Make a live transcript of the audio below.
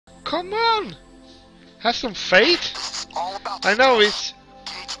come on! Have some faith. I know it's.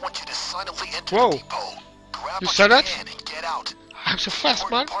 Whoa! You said that? I'm so fast,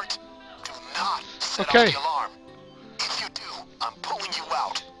 man. Okay.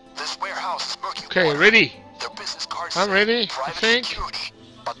 Okay, ready. I'm ready, I think.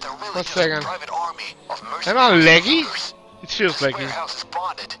 1 second. Am I laggy? It feels laggy.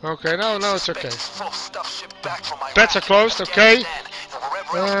 Okay, no, it's okay. Beds are closed, okay.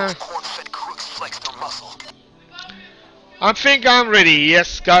 I think I'm ready,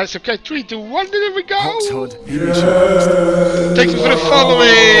 yes, guys. Okay, 3, 2, 1, there we go. Thank you for the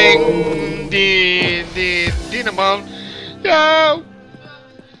following. The Dynamo. Yo.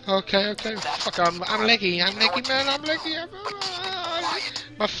 Okay. Fuck, I'm laggy. I'm laggy, man. I'm laggy.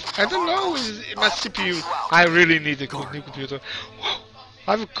 I don't know. My CPU. I really need a new computer. Whoa.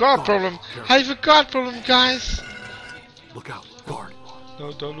 I have a card problem. Guys. Look out, guard.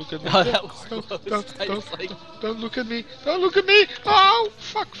 No, don't look at me. Oh, that was Don't look at me. Don't look at me. Oh,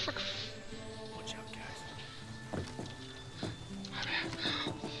 fuck. Watch out, guys.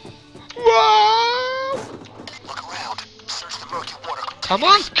 Whoa! Look around. Search the murky water. Come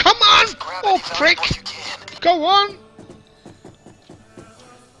on! Oh, prick! Go on!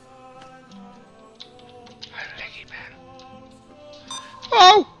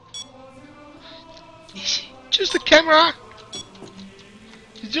 Oh! Easy. Just a camera.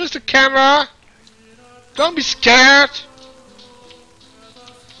 It's just a camera. Don't be scared.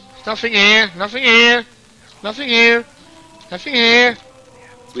 Nothing here.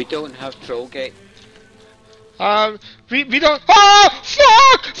 We don't have troll gate. We don't. Oh,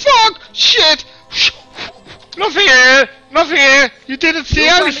 fuck, shit. Nothing here. You didn't see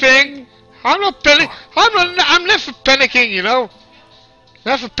anything. I'm not panicking. I'm never panicking, you know.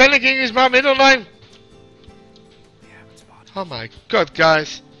 Never panicking is my middle name. Oh my god,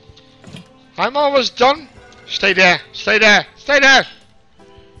 guys. I'm almost done. Stay there.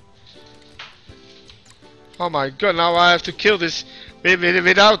 Oh my god, now I have to kill this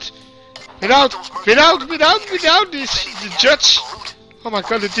without this the judge. Oh my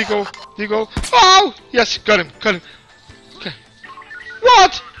god, the Deagle. Oh yes, got him. Okay.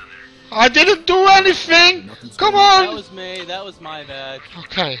 What? I didn't do anything. Come on. That was me. That was my bad.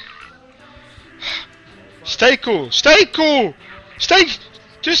 Okay. Stay cool.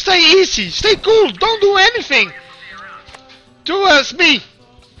 Just stay easy. Stay cool. Don't do anything. Do as me.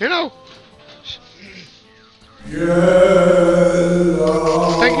 You know.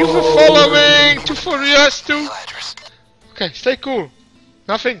 Thank you for following. 2 for yes, 2. Okay, stay cool.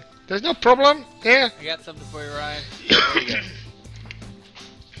 Nothing. There's no problem. Yeah. I got something for you, Ryan.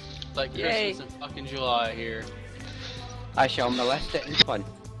 Like Christmas in fucking July here. I shall molest it in fun.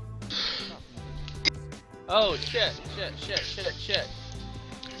 Oh shit.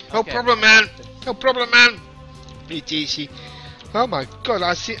 No Okay. problem, man. It's easy. Oh my god,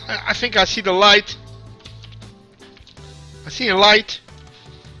 I think I see the light. I see a light.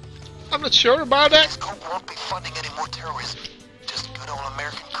 I'm not sure about that. Won't be funding any more terrorism. Just good old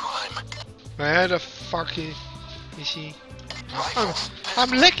American crime. Where the fuck is he? I'm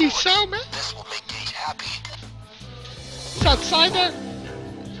lucky so, man. This will make Gage happy. It's outside there.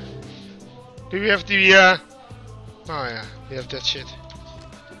 Do we have the oh yeah, we have that shit.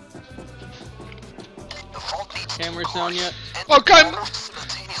 The vault needs Cameras down yet? Okay,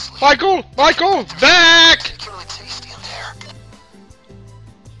 Michael, back. particularly tasty in there.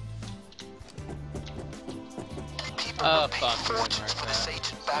 People Oh were paying fuck, fortunes for this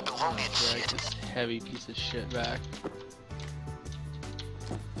ancient Babylonian right, shit. this heavy piece of shit back.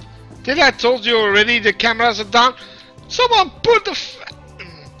 Did I told you already the cameras are down? Someone put the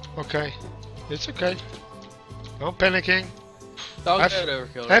okay, it's okay. No panicking. All good,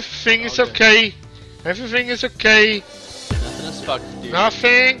 Overkillernl. Everything is All good. okay. Everything is okay. Nothing is fucked, dude.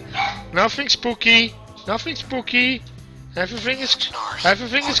 Nothing spooky. Everything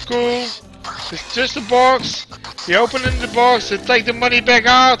is cool. It's just a box. You open in the box and take the money back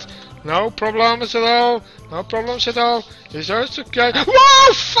out. No problems at all. It's just okay.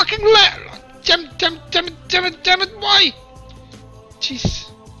 Whoa! Fucking damn it! Why? Jeez.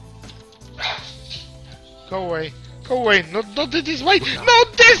 Go away. Not this way.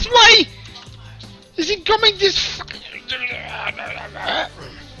 Not this way. Is he coming this fucking? Damn it!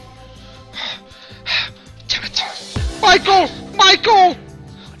 Michael,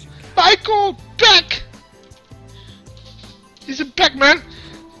 back! He's back, man.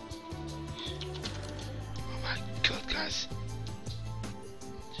 Oh my god, guys.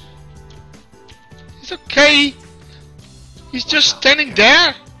 It's okay. He's just standing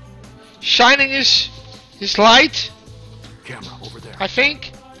there, shining his light. Camera over there. I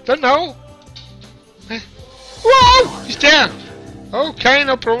think. Don't know. Whoa! He's there. Okay,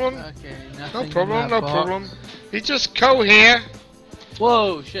 no problem. Okay, No nothing. in problem, that no box. problem. You just go here.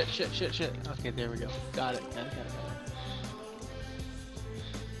 Whoa! Shit! Shit! Shit! Shit! Okay, there we go. Got it. Got it. Got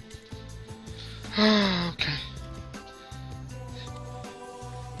it. Okay.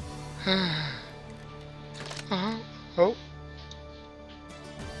 Oh,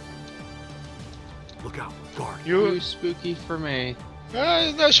 Look out. Guard. Too you. spooky for me.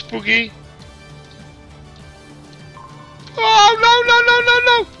 It's not spooky. Oh no no no no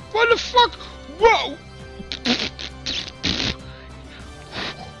no! What the fuck? Whoa!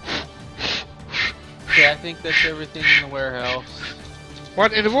 Okay, I think that's everything in the warehouse.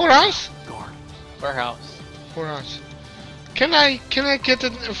 What, in the warehouse? Guard. Warehouse. Warehouse. Can I get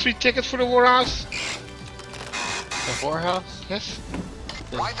a free ticket for the warehouse? The warehouse? Yes.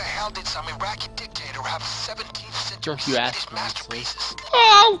 Why the hell did some Iraqi dictator have 17th century Don't you ask Semitic me, masterpieces?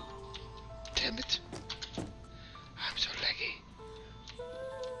 Oh! Damn it. I'm so laggy.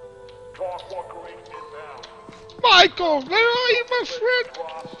 Michael, where are you, my friend?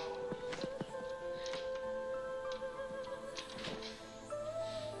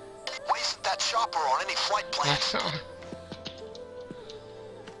 Why isn't that chopper on any flight plans?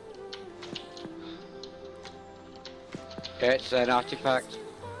 It's an artifact.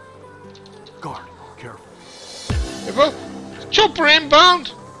 Guard. Careful. Well, chopper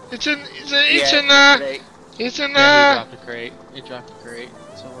inbound. It's in Great. it's in Yeah, he dropped a crate. He dropped a crate.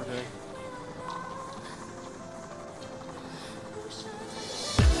 So we're good.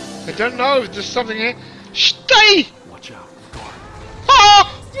 I don't know if there's something here. Stay! Watch out. Guard. Oh!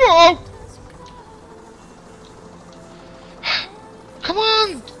 Whoa! Come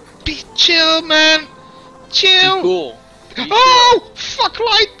on! Be chill, man! Chill! Cool. Be Oh! Fuck!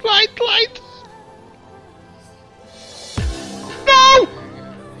 Light! No!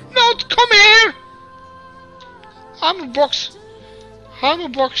 No! Come here! I'm a box.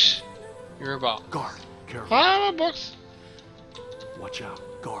 chill. You're a boss. Guard. Careful. I'm a box. Watch out.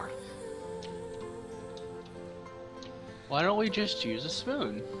 Guard. Why don't we just use a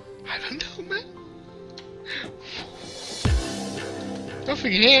spoon? I don't know, man.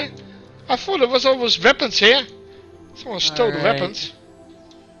 Nothing here. I thought there was always weapons here. Someone stole the Alright. weapons.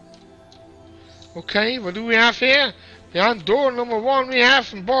 Okay, what do we have here? Behind door number 1 we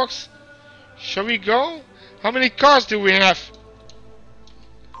have a box. Shall we go? How many cars do we have?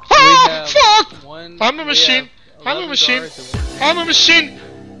 have Fuck! One, I'm a we machine. have I'm a 11 machine. guards and one I'm a machine.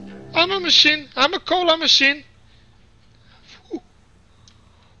 I'm a machine. I'm a cola machine.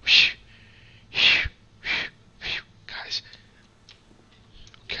 Guys.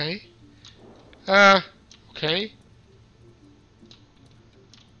 Okay. Okay.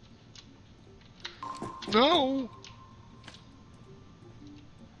 No.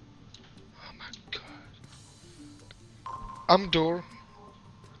 Oh my god. Door.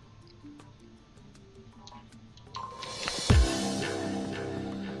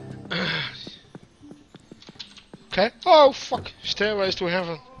 Okay. Oh fuck. Stairways to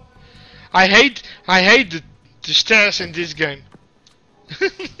heaven. I hate the stairs in this game.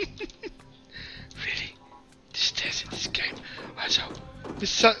 Really? The stairs in this game. Also, is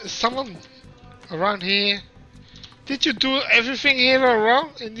someone around here? Did you do everything here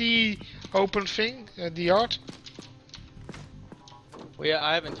around in the open thing, the yard? Well, yeah,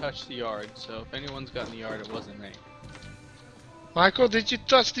 I haven't touched the yard, so if anyone's got in the yard, it wasn't me. Michael, did you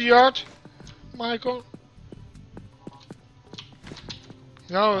touch the yard? Michael?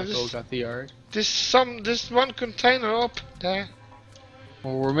 No, Michael got the yard. this one container up there.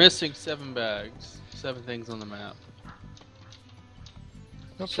 Well, we're missing 7 bags. 7 things on the map.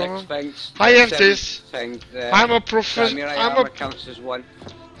 No 6 problem. things. I have 7 this. Things, I'm a professional. Samurai I'm armor a counts as 1.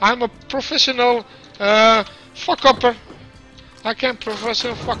 I'm a professional fuck upper. I can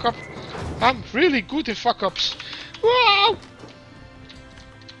professional fuck up. I'm really good in fuck ups. Wow!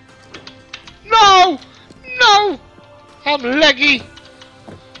 No! No! I'm laggy.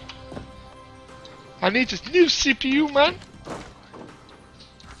 I need this new CPU, man.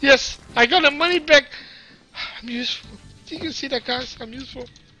 Yes, I got the money back. I'm useful. You can see that, guys. I'm useful.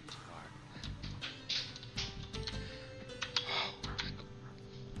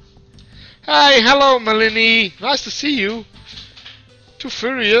 Hey, hello, Malini. Nice to see you. Too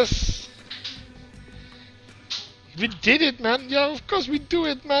furious. We did it, man. Yeah, of course we do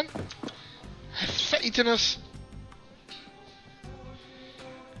it, man. Have faith in us.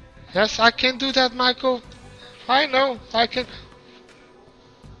 Yes, I can do that, Michael. I know, I can.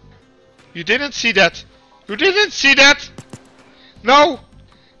 You didn't see that. You didn't see that. No,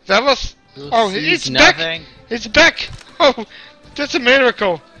 that was. Oh, it's back. It's back. Oh, that's a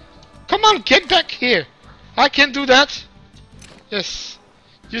miracle. Come on, get back here. I can do that. Yes.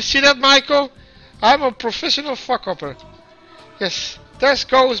 You see that, Michael? I'm a professional fuck-upper. Yes. There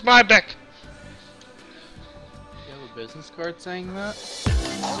goes my back. You have a business card saying that?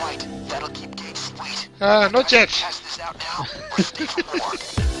 Alright, that'll keep Gage sweet. Not yet. Test this out now, or stay for more.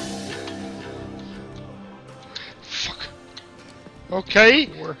 Fuck. Okay.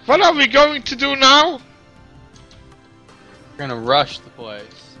 What are we going to do now? We're gonna rush the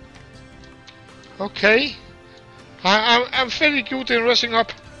place. Okay. I'm very good in rushing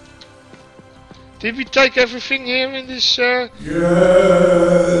up. Did we take everything here in this? Get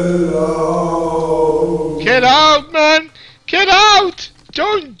out, man! Get out!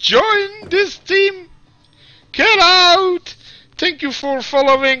 Don't join this team! Get out! Thank you for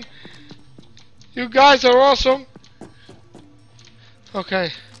following. You guys are awesome.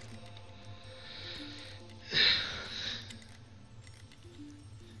 Okay.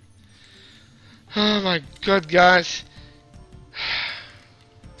 Oh my god, guys.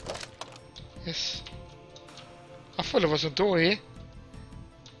 Yes. I thought there was a door here.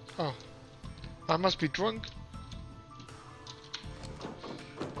 Oh. I must be drunk.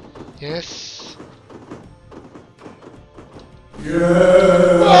 Yes.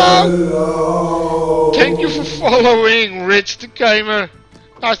 Oh! Thank you for following, Rich the Gamer.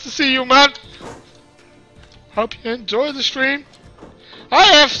 Nice to see you, man. Hope you enjoy the stream. I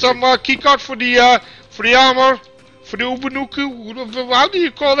have some keycard for the armor, for the Ubunuku. How do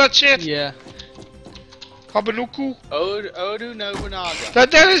you call that shit? Yeah. Habanuku. Odu Nobunaga.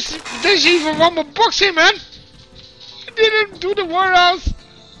 There's even one more box here, man. You didn't do the warehouse.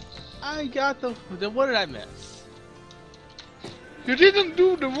 I got the. What did I miss? You didn't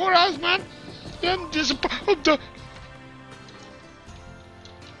do the warehouse, man. Then there's a.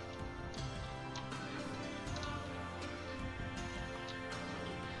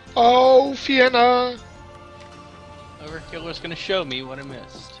 Oh, Vienna. Overkiller's gonna show me what I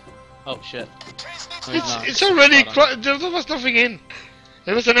missed. Oh shit. No, he's not. It's already Hold on. there was nothing in.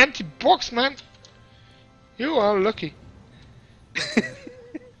 It was an empty box, man. You are lucky.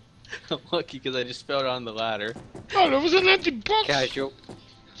 I'm lucky because I just fell down the ladder. Oh, there was an empty box. Casual.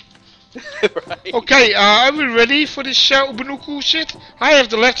 Right. Okay, are we ready for this Ubunuku shit? I have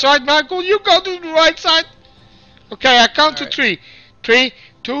the left side, Michael. You go to the right side. Okay, I count to 3. 3,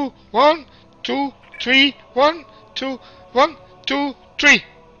 2, 1, 2, 3, 1, 2, 1, 2, 3.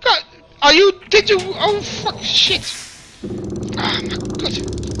 God, are you? Did you? Oh fuck, shit! Ah, my god.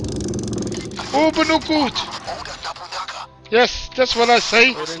 Ubunuku. Yes, that's what I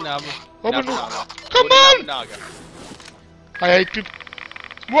say. Obunuku. Come on! I hate people.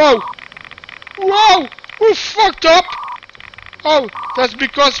 Whoa! Whoa! Who fucked up? Oh, that's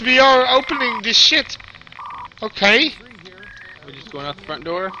because we are opening this shit. Okay. We're just going out the front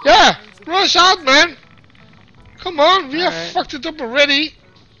door? Yeah! Rush out, man! Come on, we have Alright. fucked it up already.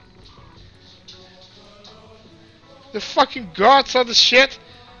 The fucking guards are the shit.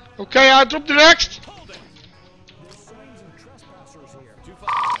 Okay, I drop the next.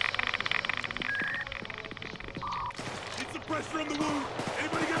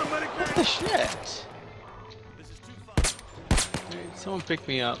 What the shit? Dude, someone pick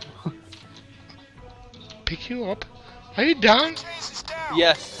me up. Pick you up? Are you down?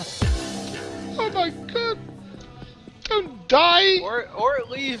 Yes. Oh my god! Don't die! Or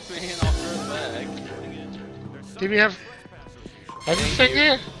leave me and I'll throw the bag. Did we have everything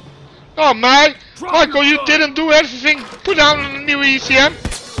here? Oh man! Michael, you didn't do everything! Put down a new ECM!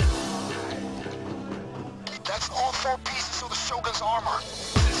 That's all 4 pieces of the Shogun's armor.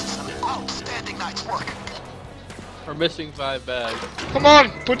 This is an outstanding night's work. We're missing 5 bags. Come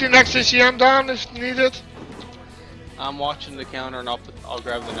on! Put the next ECM down if needed. I'm watching the counter and I'll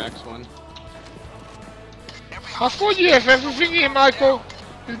grab the next one. I thought you have everything here, Michael.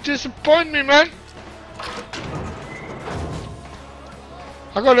 You disappoint me, man.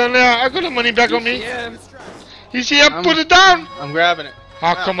 I got a money back on me. ECM, put it down! I'm grabbing it.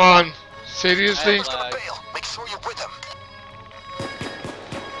 Oh, come on. Seriously? I have lag. Bail, make sure you're with him.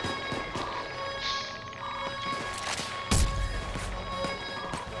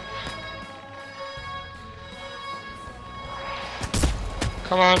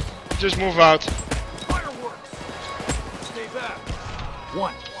 Come on. Just move out. Fireworks! Stay back.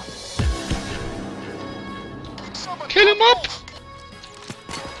 1. Kill him up!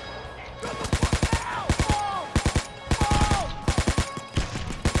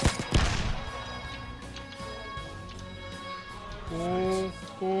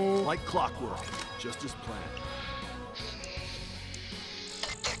 Like clockwork, just as planned.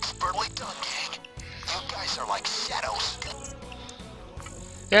 Expertly done, gang. You guys are like shadows.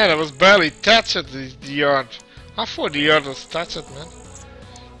 Yeah, that was barely touched the yard. I thought the yard was touched, man.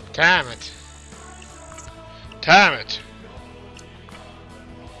 Damn it. Damn it.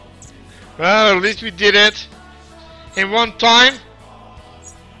 Well, at least we did it in one time.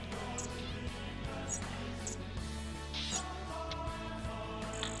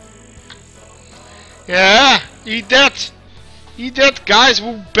 Yeah, eat that. Eat that, guys.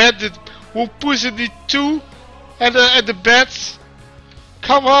 Who bet it? Who pushed the 2 at the bets?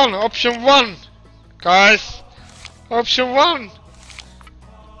 Come on, option 1, guys. Option 1.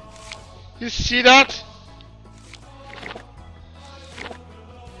 You see that?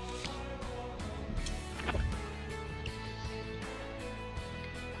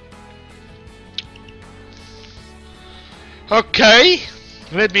 Okay,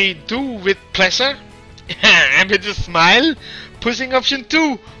 let me do with pleasure and with a smile. Pushing option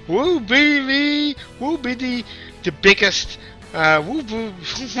 2 will be the biggest.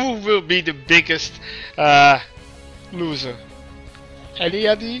 Who will be the biggest loser? Any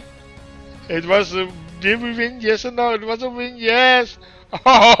idea? It was a. Did we win? Yes or no? It was a win. Yes.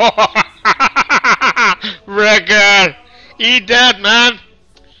 Oh, record. Eat that, man.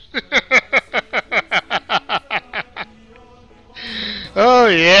 Oh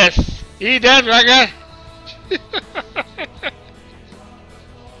yes, eat that, record.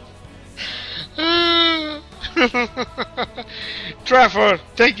 Trevor,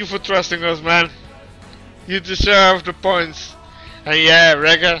 thank you for trusting us, man. You deserve the points. And yeah,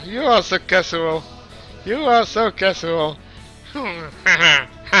 Regger, you are so casual. You are so casual.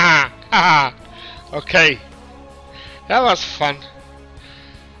 Okay, that was fun.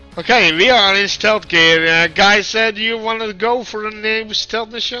 Okay, we are in stealth gear. Guys, do you want to go for a new stealth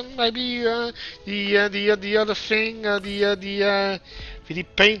mission? Maybe the other thing, with the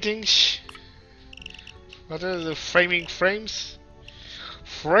paintings. What are the framing frames?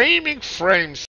 Framing frames.